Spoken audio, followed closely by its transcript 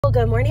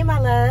Good morning, my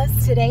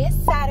loves. Today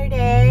is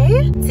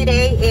Saturday.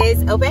 Today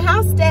is open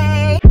house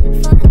day.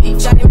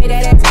 Shawty made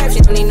that ass type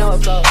shit, don't need no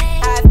flow.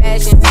 High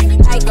fashion,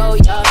 I go,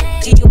 yo.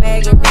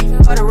 G-Wagon,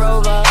 for the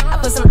Rover. I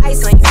put some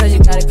ice on you cause you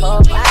got it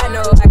cold. I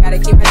know I gotta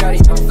keep it dirty,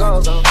 don't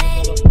go.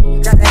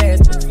 Got the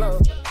ass to the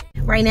floor.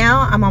 Right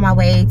now, I'm on my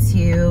way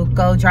to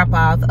go drop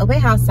off open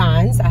house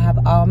signs. I have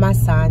all my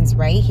signs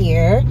right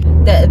here.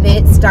 The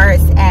event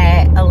starts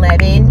at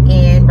 11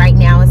 and right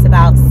now it's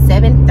about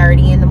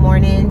 7:30 in the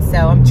morning. So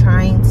I'm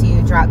trying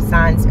to drop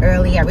signs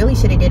early. I really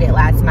should have did it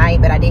last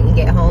night, but I didn't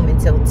get home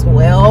until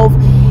 12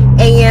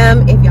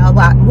 a.m. If y'all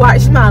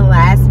watched my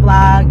last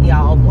vlog,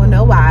 y'all will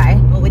know why.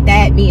 But with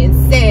that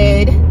being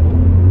said,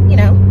 you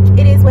know,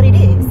 it is what it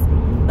is.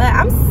 But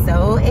I'm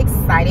so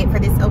excited for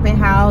this open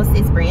house.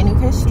 It's brand new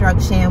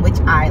construction, which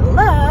I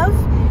love.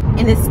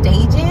 And the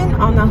staging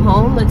on the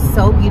home looks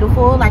so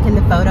beautiful. Like in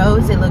the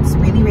photos, it looks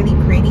really, really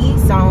pretty.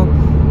 So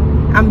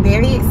I'm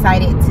very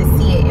excited to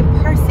see it in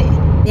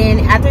person. Then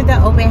after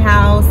the open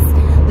house,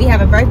 we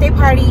have a birthday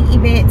party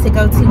event to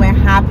go to in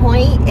High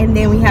Point. And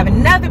then we have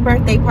another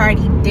birthday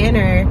party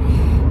dinner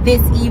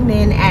this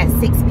evening at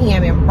 6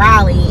 p.m. in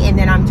Raleigh. And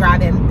then I'm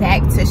driving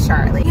back to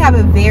Charlotte. We have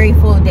a very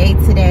full day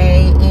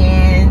today.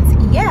 And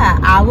yeah,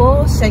 I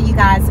will show you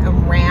guys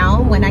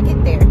around when I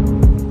get there.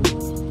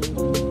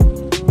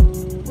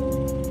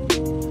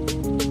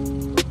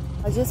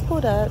 I just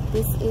pulled up.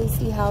 This is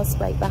the house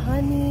right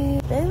behind me.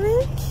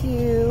 Very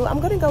cute. I'm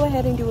gonna go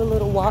ahead and do a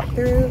little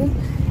walkthrough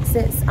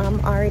since I'm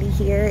already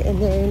here,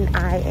 and then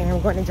I am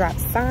going to drop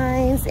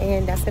signs,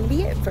 and that's gonna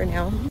be it for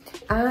now.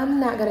 I'm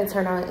not gonna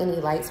turn on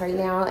any lights right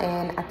now,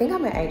 and I think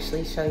I'm gonna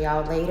actually show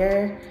y'all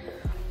later.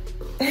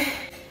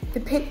 The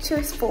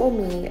pictures fool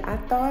me. I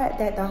thought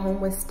that the home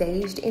was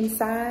staged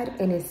inside,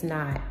 and it's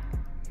not.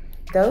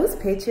 Those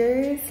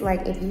pictures,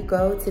 like if you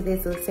go to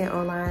this listing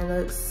online,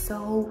 looks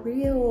so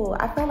real.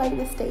 I feel like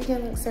the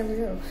staging looks so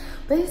real,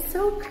 but it's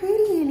so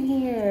pretty in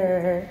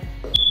here.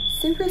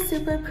 Super,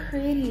 super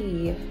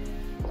pretty.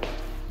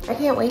 I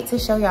can't wait to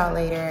show y'all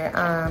later.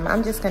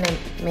 I'm just gonna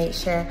make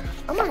sure.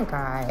 Oh my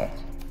God,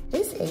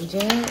 this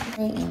agent,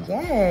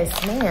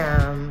 yes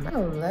ma'am. I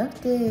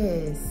love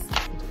this.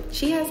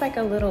 She has like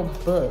a little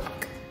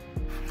book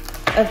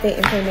of the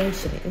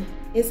information.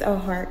 It's a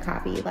hard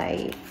copy.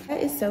 Like, that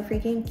is so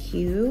freaking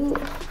cute.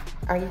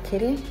 Are you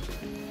kidding?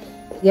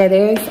 Yeah,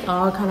 there's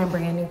all kind of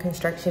brand new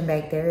construction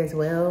back there as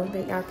well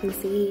that y'all can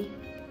see.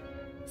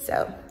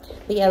 So,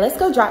 but yeah, let's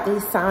go drop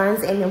these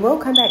signs and then we'll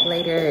come back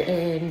later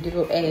and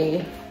do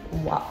a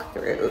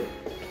walkthrough.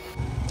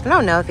 I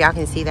don't know if y'all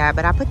can see that,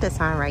 but I put the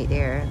sign right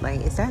there.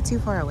 Like, is that too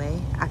far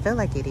away? I feel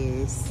like it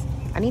is.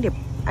 I need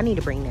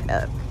to bring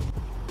that up.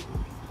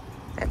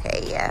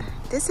 Okay, yeah,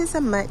 this is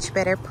a much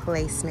better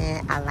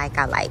placement. I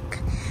like.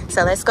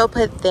 So let's go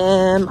put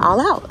them all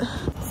out.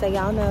 So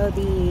y'all know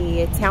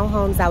the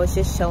townhomes I was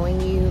just showing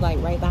you, like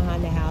right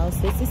behind the house.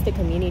 This is the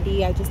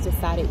community. I just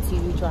decided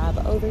to drive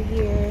over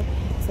here.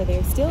 So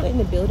they're still in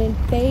the building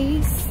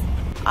phase.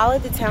 All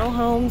of the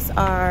townhomes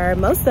are,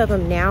 most of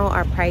them now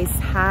are priced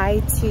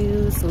high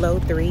 2s, low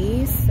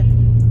 3s.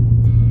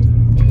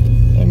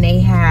 And they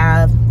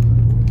have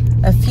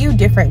a few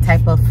different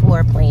type of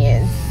floor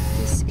plans.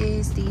 This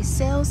is the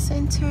sales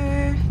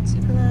center,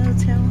 Tupelo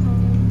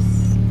Townhomes.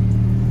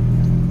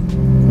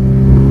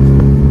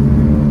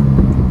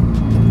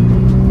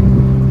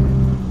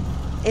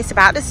 It's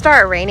about to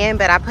start raining,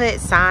 but I put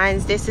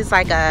signs. This is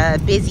like a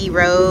busy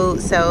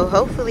road, so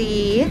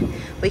hopefully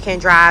we can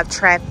drive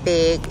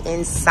traffic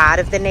inside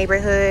of the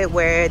neighborhood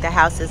where the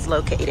house is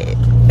located.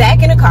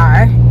 Back in the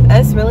car,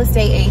 us real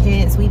estate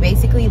agents, we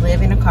basically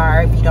live in a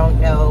car if you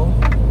don't know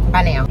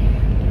by now.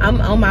 I'm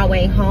on my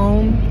way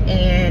home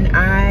and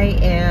I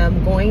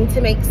am going to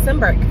make some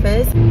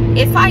breakfast.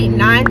 It's like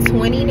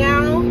 9:20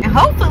 now. And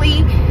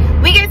hopefully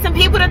we get some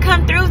people to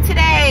come through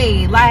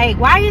today. Like,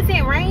 why is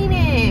it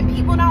raining?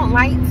 People don't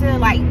like to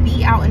like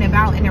be out and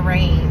about in the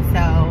rain.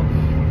 So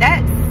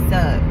that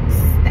sucks.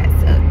 That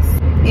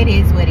sucks. It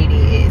is what it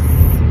is.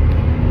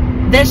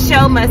 The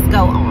show must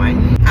go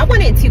on. I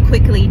wanted to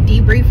quickly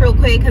debrief real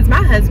quick because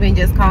my husband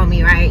just called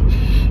me, right?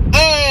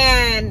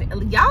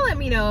 And y'all let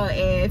me know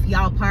if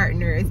y'all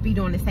partners be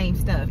doing the same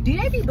stuff. Do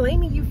they be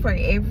blaming you for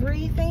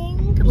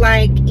everything?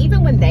 Like,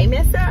 even when they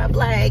mess up?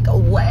 Like,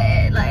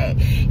 what? Like,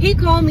 he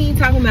called me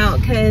talking about,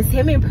 because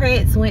him and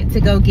Prince went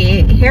to go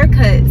get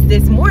haircuts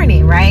this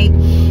morning, right?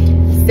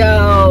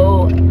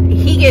 So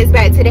he gets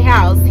back to the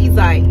house. He's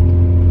like,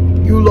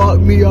 you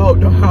locked me out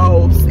the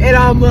house. And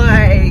I'm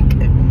like,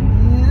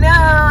 no,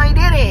 I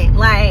didn't.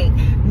 Like,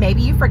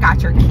 maybe you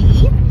forgot your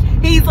key.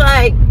 He's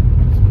like,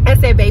 I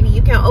said, baby,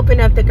 you can open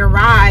up the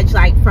garage,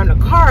 like from the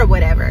car or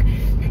whatever.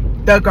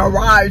 The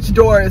garage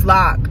door is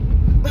locked.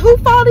 Who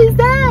fault is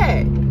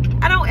that?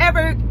 I don't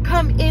ever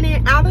come in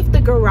and out of the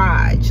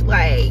garage.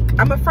 Like,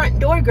 I'm a front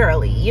door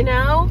girly, you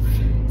know?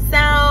 So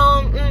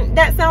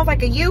that sounds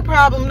like a you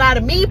problem, not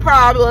a me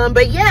problem.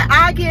 But yeah,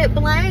 I get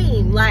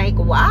blamed. Like,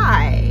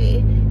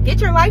 why?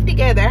 Get your life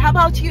together. How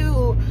about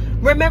you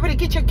remember to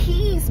get your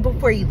keys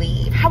before you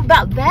leave? How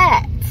about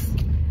that?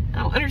 I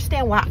don't don't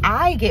understand why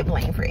I get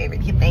blamed for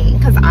everything,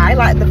 because I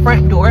lock the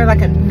front door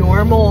like a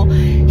normal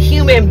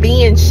human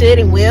being should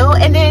and will.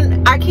 And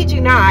then I kid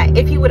you not,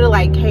 if he would have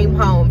like came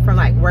home from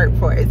like work,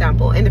 for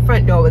example, and the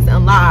front door was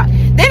unlocked,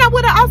 then I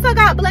would have also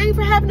got blamed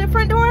for having the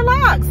front door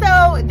locked.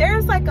 So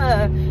there's like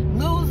a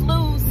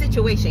lose-lose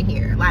situation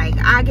here. Like,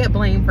 I get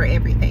blamed for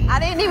everything. I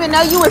didn't even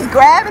know you was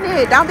grabbing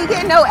it. Don't be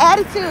getting no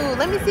attitude.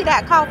 Let me see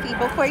that coffee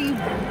before you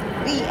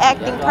be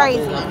acting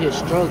crazy. I'm here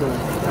struggling.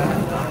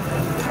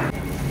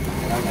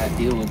 I gotta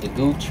deal with the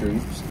goo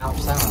troops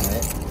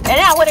outside. And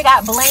I would have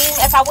got blamed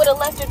if I would have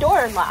left the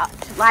door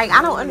locked. Like,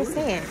 I don't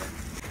understand.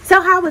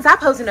 So how was I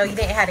supposed to know you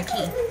didn't have a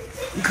key?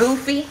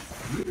 Goofy.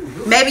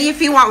 Maybe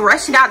if you weren't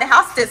rushing out the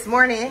house this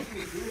morning,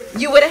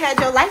 you would have had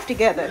your life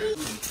together.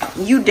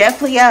 You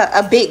definitely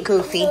a bit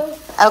goofy.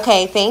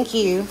 Okay, thank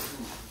you.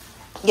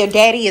 Your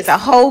daddy is a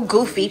whole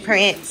goofy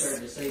prince.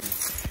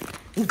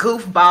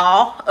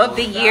 Goofball of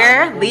the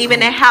year, leaving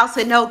the house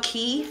with no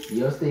key.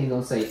 Your thing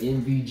gonna say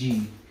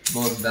MVG,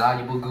 most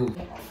valuable goof.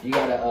 You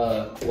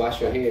gotta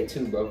wash your hair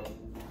too, bro.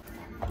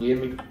 You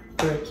hear me,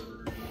 Prince?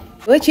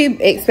 What you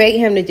expect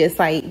him to just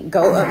like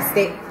go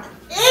upstairs?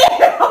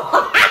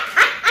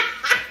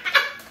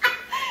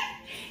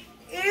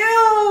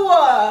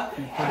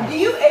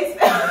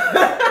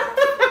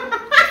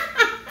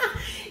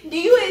 Do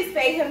you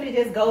expect him to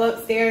just go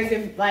upstairs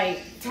and like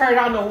turn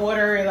on the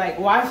water and like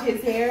wash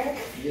his hair?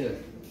 Yeah.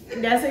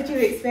 That's what you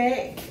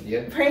expect?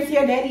 Yeah. Prince,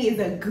 your daddy is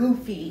a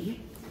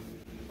goofy.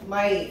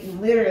 Like,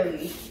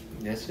 literally.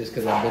 That's just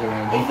because I've been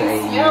around you for 8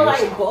 years. You smell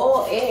like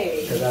boiled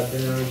eggs. Because I've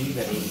been around you for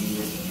 8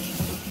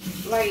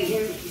 years. Like,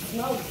 it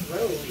smells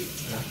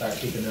gross. And I start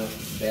picking up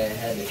bad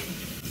habits.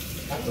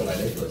 I feel like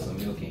they put some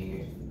milk in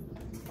here.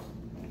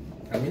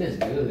 I mean, it's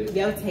good.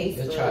 Your taste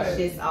is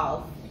just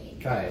off.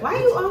 Try it. Why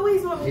you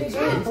always want me to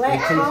drink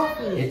black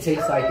coffee? It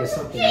tastes like it's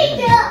something in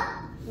it.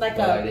 Like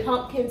a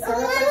pumpkin syrup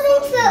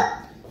or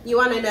something? You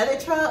want another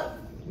truck?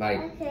 Like.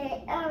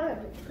 Okay,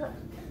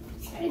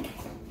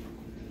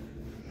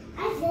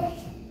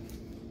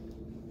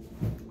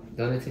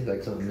 Don't it taste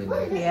like something in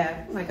there?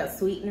 Yeah, like a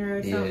sweetener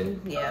or something.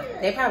 Yeah,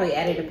 they probably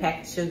added a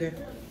pack of sugar.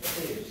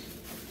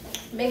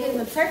 Making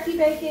some turkey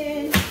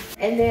bacon.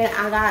 And then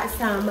I got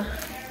some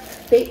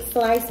thick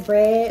sliced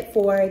bread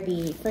for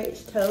the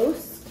French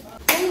toast.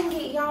 Dang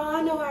it, y'all,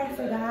 I know I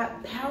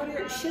forgot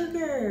powdered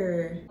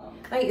sugar.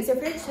 Like, is the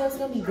French toast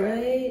gonna be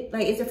good?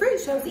 Like, is the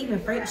French toast even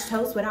French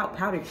toast without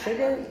powdered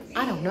sugar?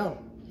 I don't know.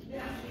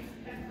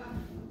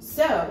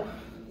 So,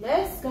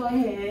 let's go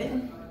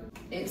ahead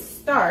and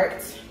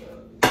start.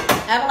 I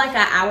have like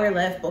an hour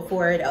left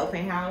before the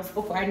open house,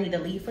 before I need to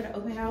leave for the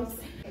open house.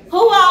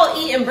 Who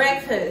all eating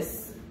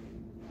breakfast?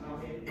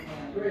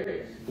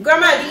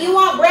 Grandma, do you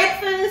want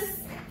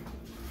breakfast?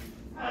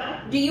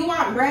 Do you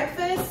want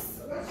breakfast?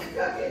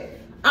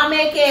 I'm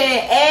making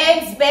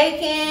eggs,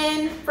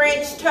 bacon,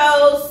 French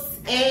toast,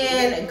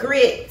 and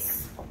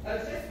grits.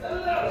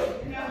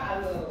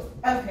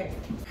 Okay.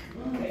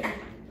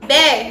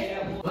 Babe.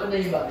 One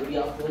day about to be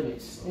off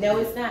limits. No,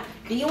 it's not.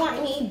 Do you want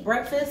any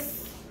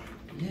breakfast?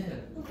 Yeah.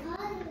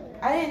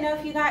 I didn't know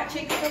if you got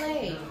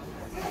Chick-fil-A.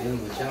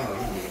 Dealing with y'all,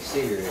 I'm getting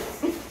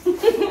cigarettes.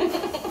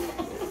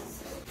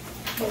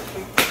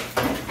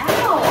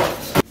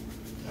 Ouch.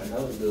 I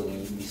know it's good when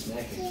you be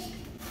smacking.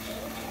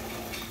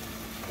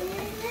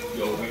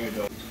 Yo, here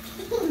go.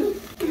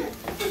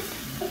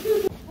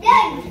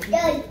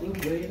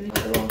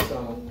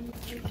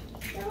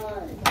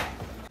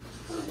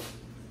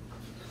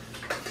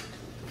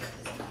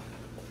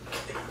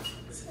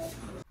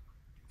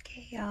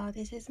 Okay, y'all,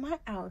 this is my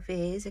outfit.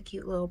 It's a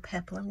cute little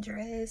peplum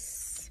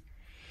dress.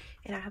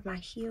 And I have my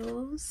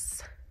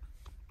heels.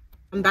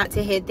 I'm about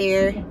to head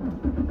there.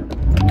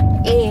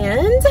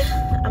 And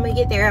I'm gonna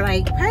get there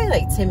like probably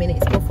like 10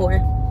 minutes before.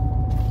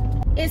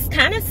 It's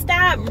kind of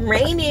stopped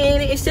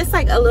raining. It's just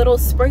like a little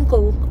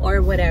sprinkle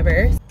or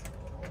whatever.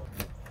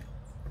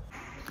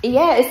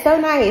 Yeah, it's so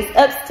nice.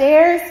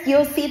 Upstairs,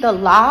 you'll see the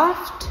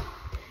loft.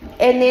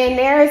 And then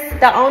there's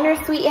the owner's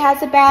suite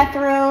has a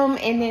bathroom.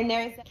 And then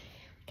there's a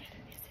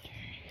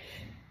visitor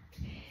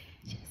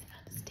just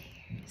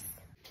upstairs.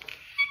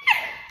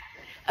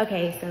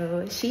 Okay,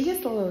 so she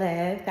just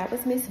left. That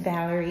was Miss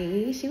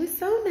Valerie. She was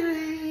so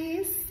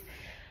nice.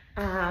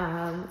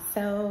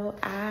 So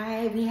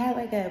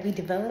we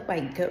developed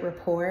like good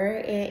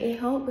rapport, and it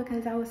helped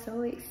because I was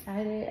so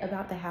excited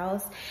about the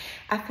house.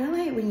 I feel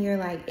like when you're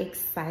like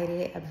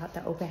excited about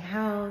the open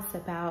house,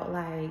 about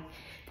like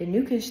the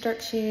new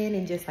construction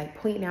and just like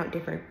pointing out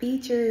different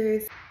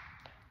features,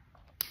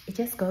 it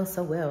just goes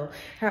so well.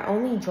 Her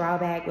only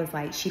drawback was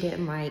like she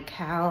didn't like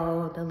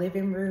how the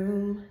living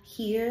room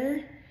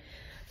here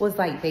was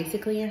like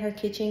basically in her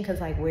kitchen,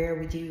 because like where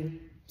would you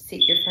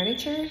sit your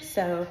furniture?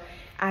 So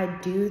I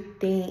do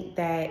think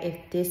that if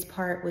this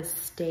part was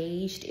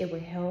staged, it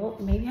would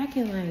help. Maybe I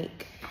can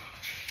like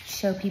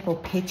show people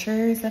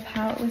pictures of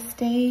how it was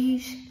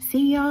staged.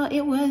 See y'all,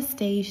 it was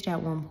staged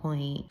at one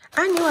point.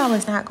 I knew I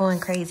was not going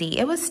crazy.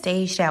 It was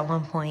staged at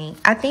one point.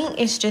 I think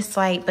it's just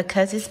like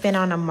because it's been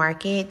on the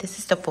market, this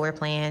is the floor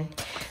plan.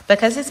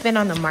 Because it's been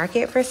on the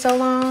market for so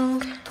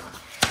long,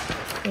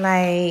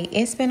 Like,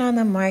 it's been on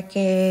the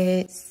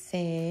market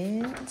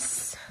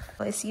since,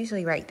 well, it's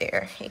usually right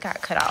there. It got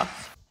cut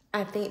off.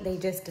 I think they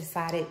just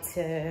decided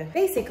to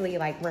basically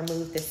like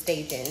remove the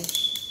staging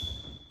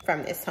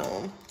from this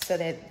home so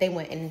that they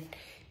wouldn't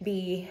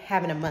be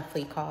having a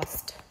monthly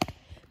cost.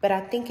 But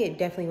I think it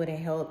definitely would have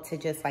helped to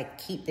just like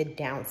keep the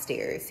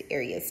downstairs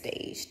area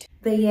staged.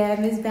 But yeah,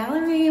 Miss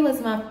Valerie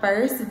was my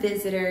first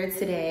visitor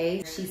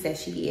today. She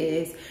says she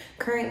is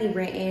currently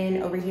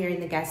renting over here in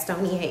the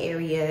Gastonia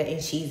area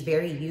and she's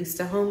very used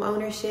to home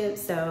ownership.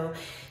 So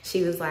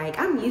she was like,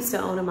 I'm used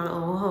to owning my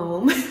own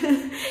home.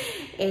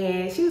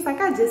 And she was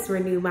like, I just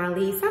renewed my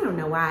lease. I don't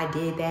know why I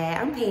did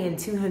that. I'm paying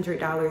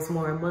 $200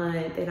 more a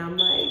month. And I'm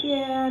like,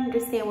 yeah, I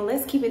understand. Well,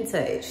 let's keep in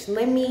touch.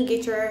 Let me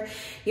get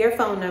your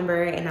phone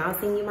number and I'll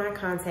send you my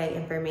contact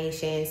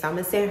information. So I'm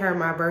gonna send her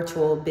my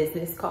virtual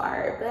business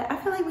card. But I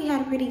feel like we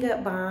had a pretty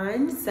good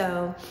bond.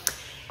 So,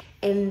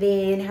 and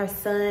then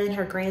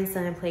her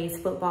grandson plays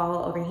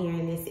football over here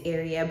in this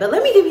area. But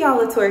let me give y'all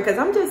a tour because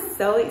I'm just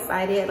so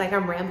excited. Like,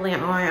 I'm rambling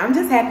on. I'm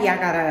just happy I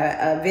got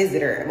a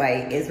visitor.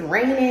 Like, it's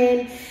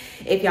raining.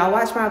 If y'all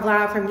watched my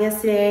vlog from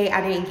yesterday,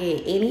 I didn't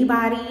get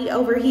anybody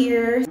over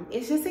here.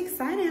 It's just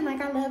exciting.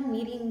 Like, I love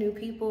meeting new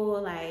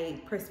people,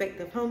 like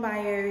prospective home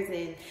buyers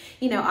and,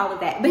 you know, all of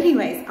that. But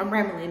anyways, I'm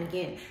rambling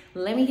again.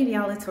 Let me give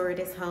y'all a tour of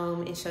this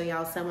home and show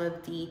y'all some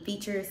of the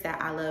features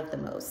that I love the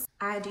most.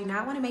 I do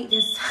not want to make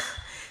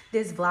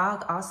this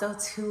vlog also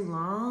too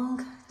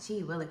long.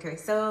 Gee willikers.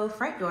 So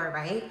front door,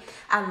 right?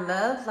 I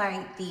love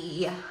like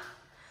the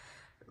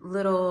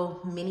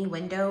little mini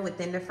window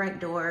within the front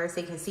door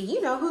so you can see,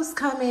 you know, who's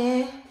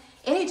coming.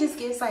 And it just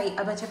gives like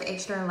a bunch of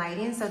extra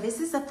lighting. So this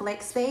is a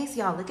flex space.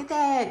 Y'all, look at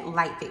that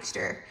light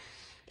fixture.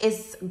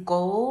 It's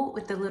gold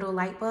with the little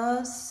light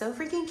bulbs. So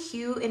freaking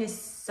cute. And it's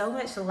so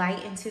much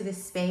light into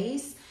this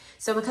space.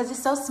 So because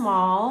it's so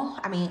small,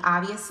 I mean,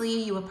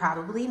 obviously you would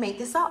probably make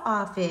this an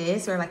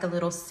office or like a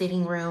little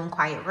sitting room,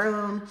 quiet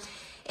room.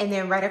 And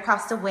then right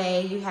across the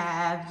way, you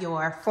have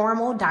your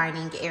formal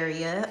dining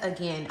area.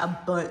 Again, a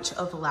bunch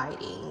of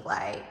lighting.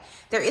 Like,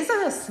 there is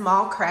a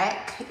small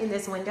crack in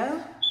this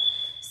window.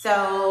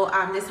 So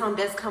this home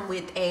does come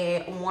with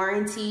a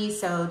warranty.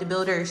 So the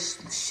builder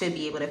should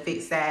be able to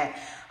fix that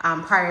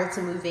prior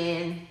to move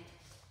in.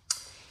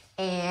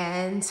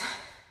 And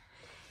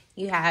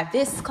you have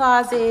this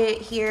closet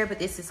here, but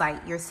this is like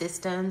your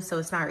system. So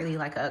it's not really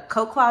like a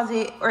coat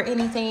closet or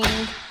anything.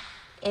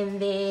 And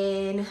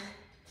then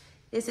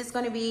this is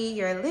going to be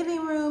your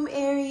living room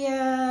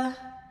area.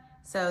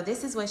 So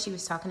this is what she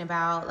was talking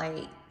about,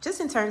 like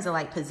just in terms of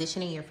like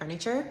positioning your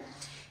furniture.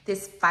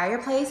 This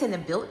fireplace and the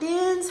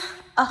built-ins,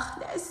 oh,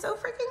 that is so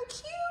freaking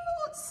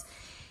cute.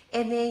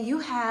 And then you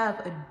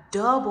have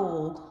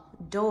double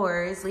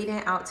doors leading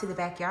out to the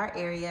backyard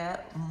area.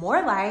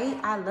 More light.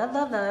 I love,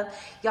 love, love.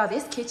 Y'all,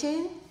 this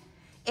kitchen,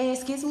 and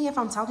excuse me if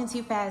I'm talking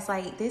too fast,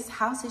 like this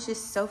house is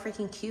just so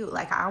freaking cute.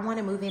 Like, I want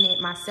to move in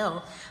it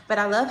myself. But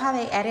I love how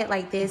they added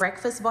like this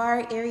breakfast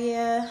bar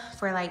area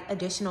for like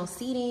additional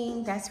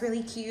seating. That's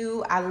really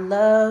cute. I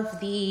love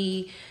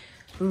the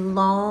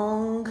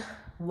long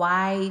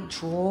wide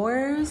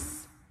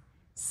drawers,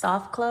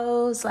 soft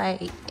close,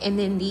 like, and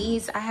then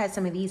these, I had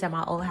some of these at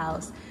my old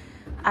house.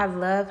 I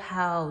love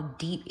how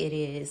deep it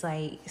is,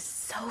 like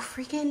so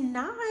freaking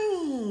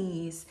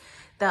nice.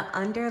 The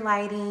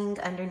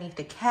underlighting underneath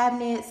the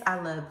cabinets, I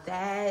love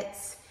that.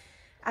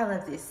 I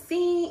love this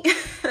sink.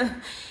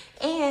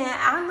 And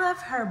I love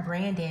her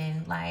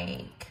branding.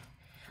 Like,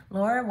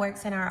 Laura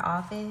works in our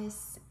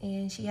office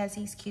and she has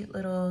these cute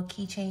little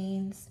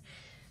keychains.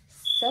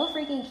 So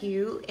freaking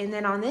cute. And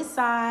then on this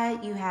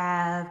side, you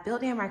have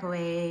built-in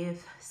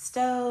microwave,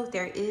 stove.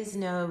 There is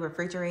no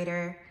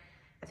refrigerator.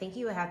 I think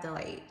you would have to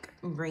like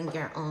bring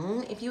your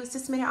own if you was to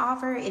submit an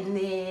offer. And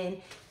then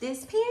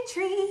this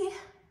pantry.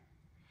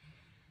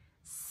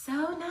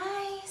 So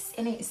nice.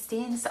 And it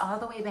extends all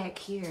the way back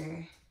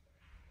here.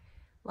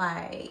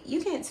 Like,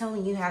 you can't tell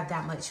me you have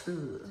that much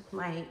food.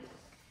 Like,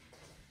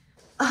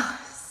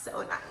 oh,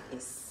 so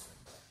nice.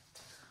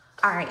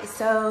 All right,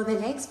 so the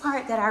next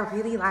part that I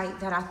really liked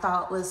that I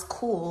thought was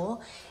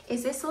cool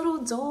is this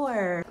little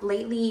door.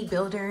 Lately,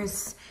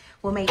 builders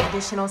will make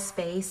additional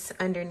space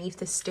underneath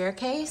the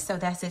staircase. So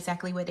that's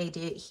exactly what they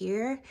did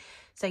here.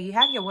 So you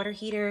have your water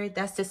heater.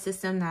 That's the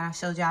system that I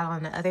showed y'all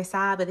on the other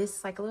side, but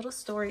it's like a little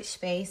storage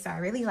space. So I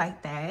really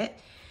like that.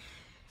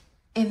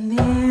 And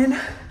then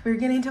we're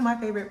getting to my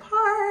favorite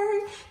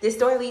part. This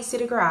door leads to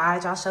the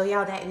garage. I'll show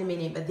y'all that in a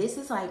minute, but this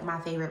is like my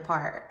favorite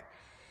part,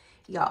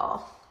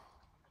 y'all.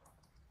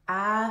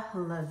 I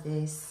love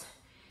this.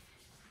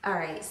 All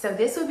right, so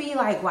this would be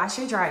like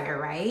washer dryer,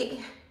 right?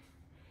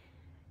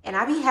 And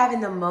I be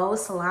having the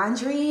most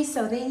laundry,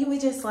 so then you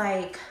would just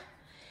like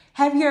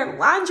have your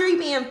laundry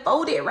being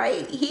folded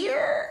right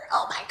here.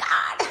 Oh my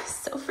God,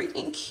 so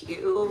freaking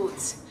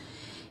cute.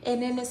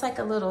 And then it's like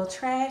a little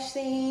trash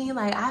thing.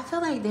 Like, I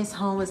feel like this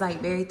home is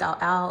like very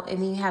thought out.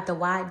 And then you have the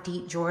wide,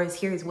 deep drawers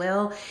here as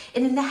well.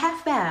 And then the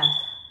half bath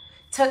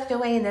tucked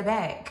away in the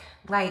back.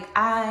 Like,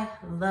 I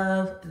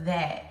love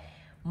that.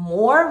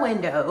 More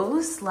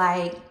windows,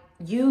 like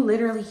you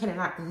literally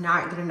cannot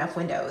not get enough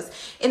windows.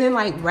 And then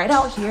like right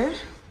out here,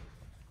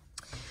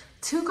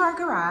 2-car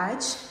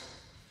garage,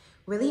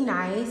 really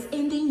nice.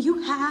 And then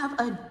you have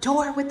a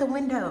door with a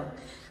window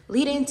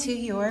leading to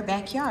your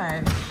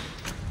backyard.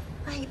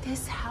 Like,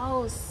 this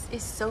house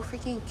is so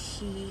freaking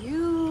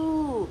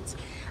cute.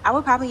 I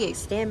would probably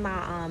extend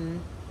my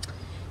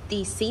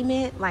the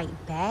cement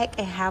like back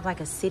and have like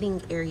a sitting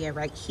area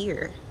right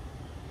here,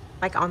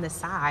 like on the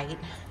side.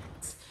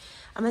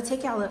 I'm gonna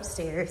take y'all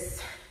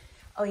upstairs.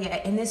 Oh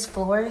yeah, and this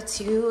floor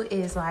too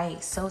is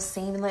like so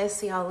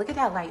seamless. Y'all look at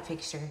that light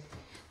fixture.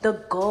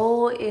 The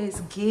gold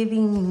is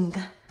giving.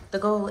 The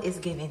gold is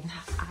giving.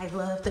 I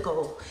love the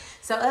gold.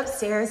 So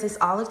upstairs is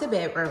all of the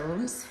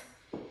bedrooms.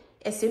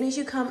 As soon as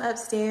you come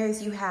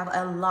upstairs, you have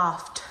a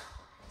loft.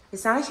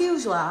 It's not a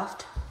huge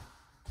loft,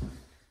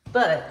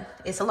 but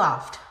it's a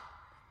loft.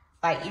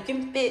 Like, you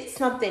can fit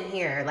something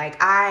here. Like,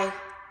 I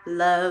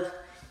love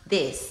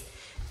this.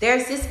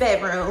 There's this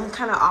bedroom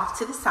kind of off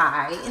to the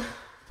side.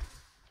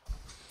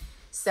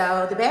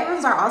 So the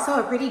bedrooms are also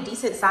a pretty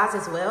decent size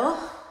as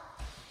well.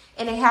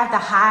 And they have the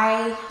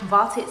high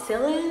vaulted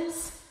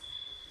ceilings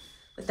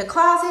with the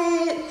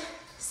closet.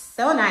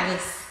 So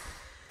nice.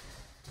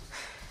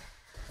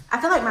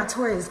 I feel like my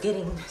tour is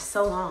getting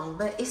so long,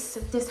 but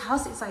this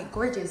house is like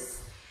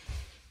gorgeous.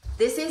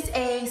 This is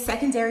a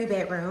secondary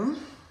bedroom.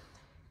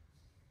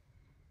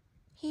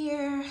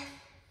 Here.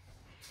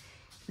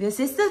 This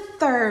is the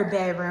 3rd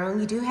bedroom.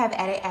 You do have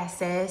added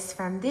access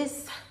from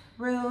this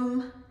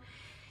room.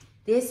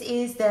 This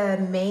is the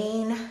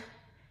main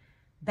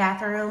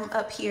bathroom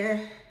up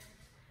here.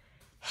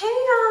 Hey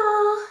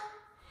y'all.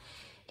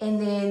 And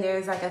then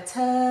there's like a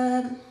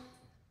tub.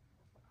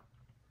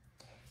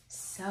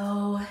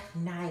 So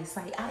nice.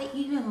 Like, I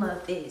even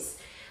love this.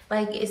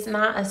 Like, it's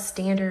not a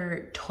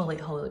standard toilet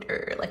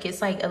holder. Like,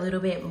 it's like a little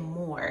bit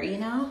more, you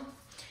know?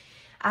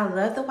 I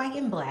love the white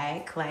and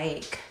black.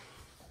 Like,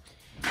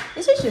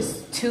 this is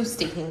just too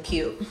stinking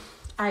cute.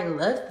 I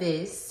love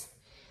this.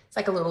 It's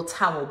like a little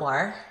towel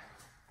bar.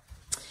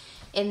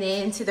 And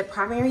then to the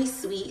primary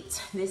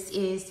suite, this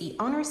is the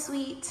owner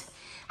suite.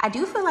 I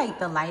do feel like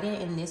the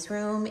lighting in this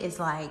room is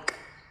like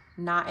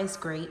not as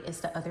great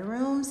as the other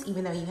rooms,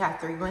 even though you have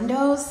 3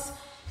 windows.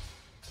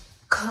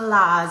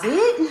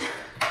 Closet.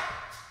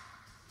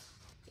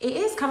 It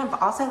is kind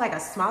of also like a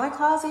smaller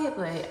closet,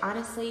 but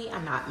honestly,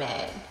 I'm not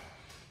mad.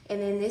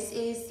 And then this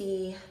is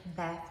the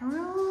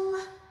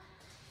bathroom.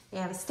 They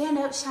have a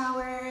stand-up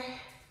shower.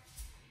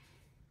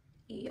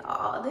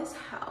 Y'all, this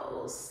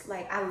house,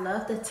 like, I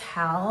love the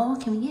towel.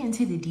 Can we get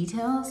into the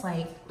details?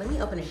 Like, let me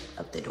open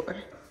up the door.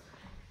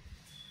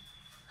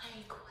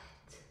 Like,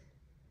 what?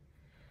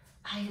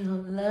 I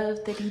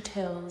love the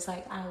details.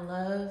 Like, I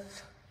love,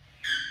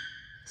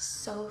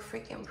 so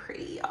freaking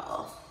pretty,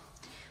 y'all.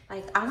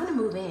 Like, I want to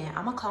move in.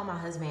 I'm gonna call my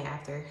husband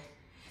after.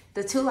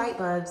 The 2 light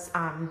bulbs,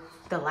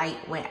 the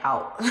light went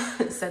out,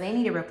 so they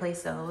need to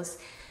replace those.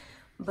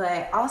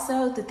 But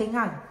also, the thing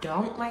I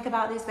don't like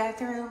about this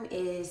bathroom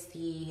is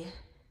the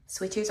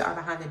switches are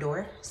behind the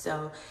door.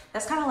 So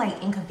that's kind of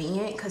like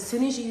inconvenient, because as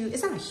soon as you,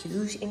 it's not a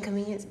huge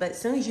inconvenience, but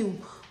as soon as you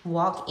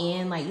walk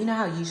in, like, you know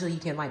how usually you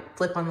can like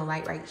flip on the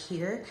light right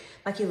here?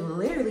 Like, you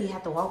literally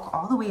have to walk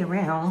all the way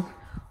around,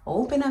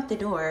 open up the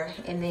door,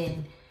 and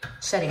then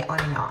shut it on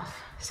and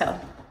off. So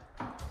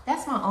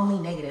that's my only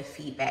negative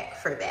feedback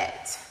for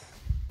that.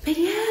 But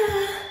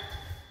yeah,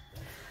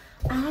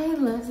 I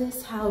love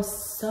this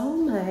house so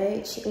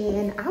much,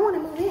 and I want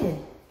to move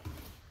in.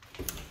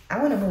 I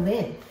want to move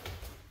in.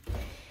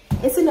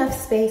 It's enough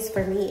space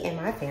for me and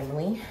my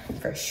family,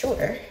 for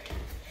sure.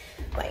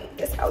 Like,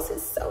 this house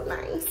is so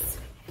nice.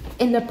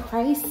 And the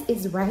price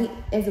is right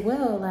as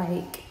well.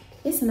 Like,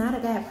 it's not a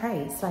bad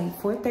price. Like,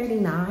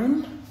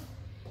 $439,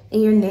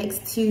 and you're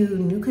next to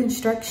new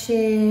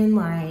construction.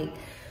 Like,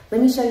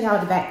 let me show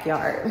y'all the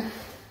backyard.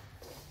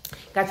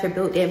 Got your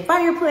built-in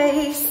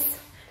fireplace.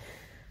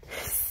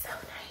 So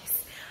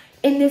nice.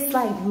 In this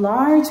like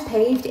large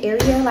paved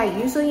area,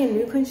 like usually in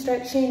new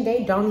construction,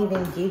 they don't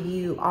even give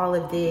you all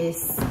of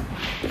this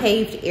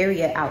paved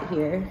area out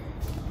here.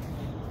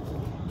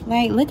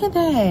 Like, look at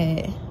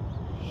that.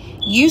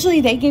 Usually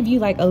they give you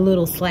like a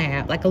little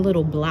slab, like a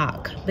little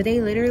block, but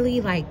they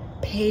literally like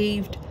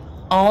paved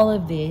all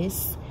of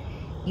this.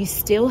 You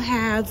still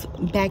have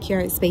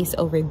backyard space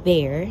over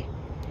there.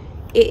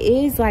 It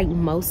is like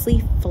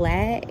mostly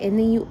flat, and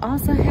then you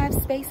also have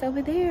space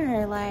over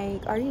there.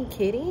 Like, are you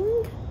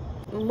kidding?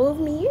 Move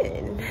me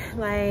in.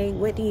 Like,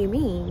 what do you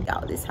mean?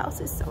 Oh, this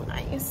house is so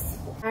nice.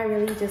 I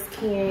really just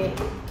can't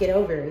get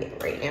over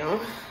it right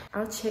now.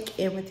 I'll check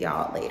in with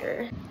y'all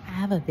later. I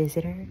have a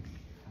visitor.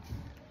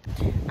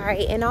 All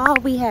right, in all,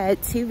 we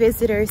had 2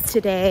 visitors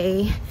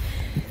today.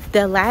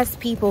 The last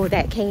people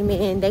that came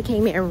in, they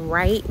came in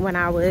right when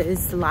I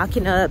was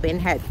locking up and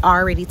had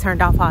already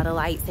turned off all the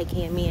lights. They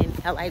came in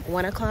at like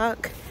 1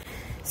 o'clock.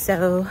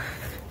 So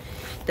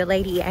the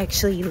lady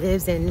actually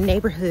lives in the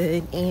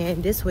neighborhood,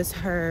 and this was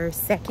her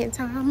 2nd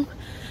time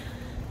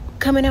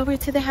coming over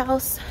to the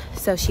house.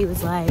 So she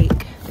was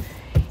like,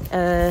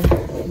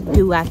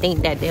 do I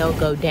think that they'll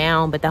go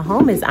down, but the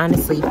home is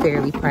honestly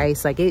fairly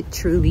priced. Like, it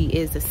truly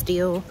is a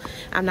steal.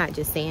 I'm not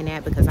just saying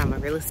that because I'm a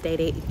real estate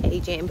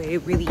agent, but it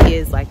really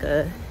is like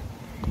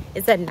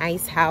it's a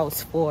nice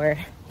house for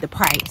the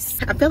price.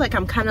 I feel like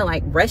I'm kind of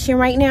like rushing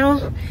right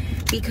now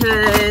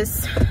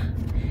because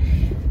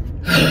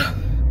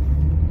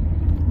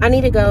I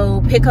need to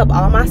go pick up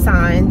all my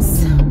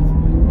signs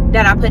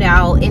that I put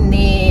out, and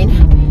then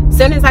as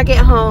soon as I get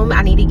home,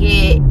 I need to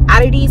get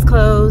out of these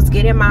clothes,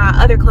 get in my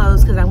other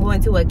clothes, because I'm going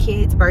to a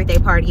kid's birthday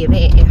party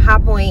event in High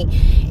Point.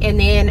 And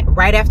then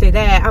right after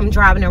that, I'm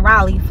driving to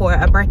Raleigh for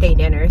a birthday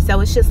dinner.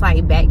 So it's just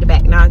like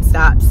back-to-back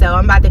nonstop. So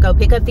I'm about to go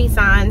pick up these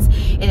signs,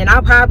 and then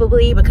I'll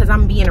probably, because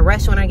I'm being in a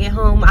rush when I get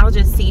home, I'll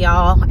just see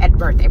y'all at the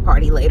birthday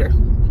party later.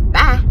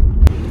 Bye.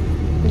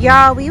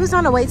 Y'all, we was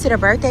on the way to the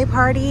birthday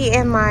party,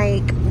 and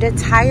like the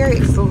tire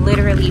is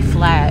literally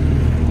flat,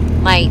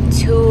 like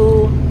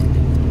to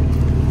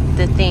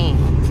the thing.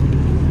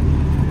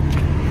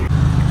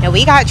 And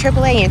we got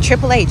AAA, and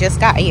AAA just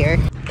got here.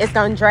 It's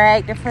gonna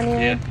drag the front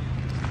end. Yeah.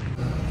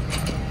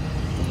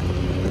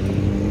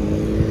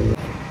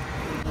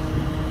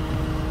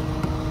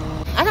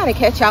 I gotta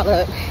catch y'all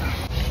up.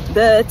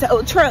 The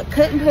tow truck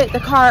couldn't put the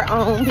car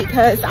on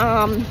because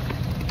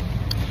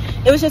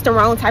it was just the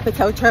wrong type of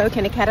tow truck,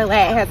 and the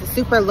Cadillac has a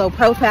super low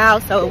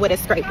profile, so it would have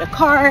scraped the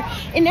car.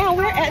 And now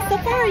we're at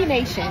Safari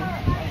Nation.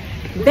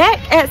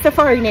 Back at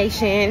Safari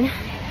Nation,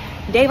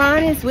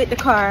 Davon is with the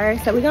car,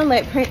 so we're gonna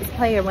let Prince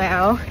play a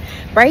while.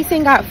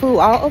 Bryson got food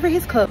all over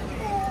his clothes.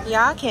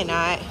 Y'all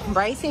cannot.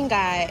 Bryson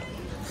got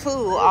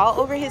food all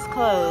over his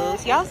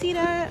clothes. Y'all see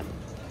that?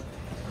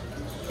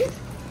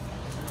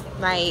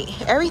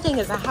 Like, everything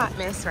is a hot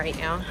mess right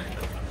now.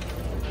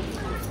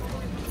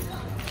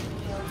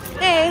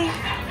 Hey,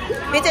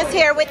 we're just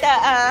here with the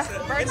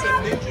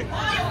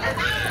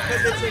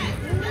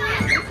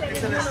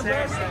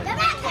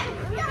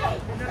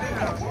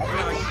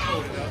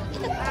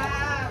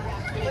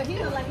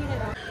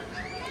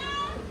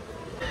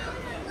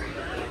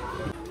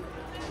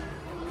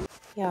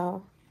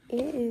Y'all,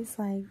 it is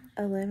like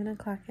 11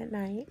 o'clock at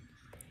night.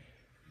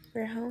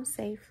 We're home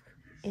safe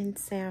and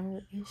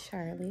sound in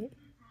Charlotte.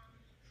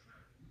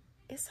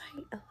 It's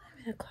like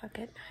 11 o'clock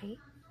at night.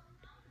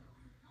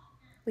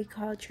 We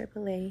called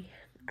AAA.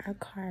 Our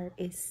car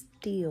is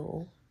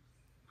still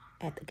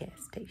at the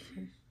gas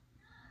station.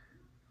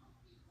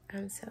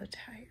 I'm so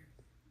tired.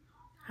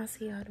 I'll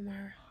see y'all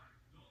tomorrow.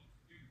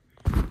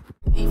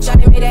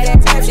 Shawty made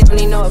that type, she don't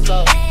need no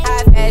flow.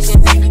 High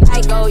fashion,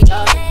 I go,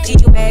 yo.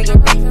 G-Wagon,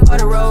 or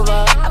the Rover.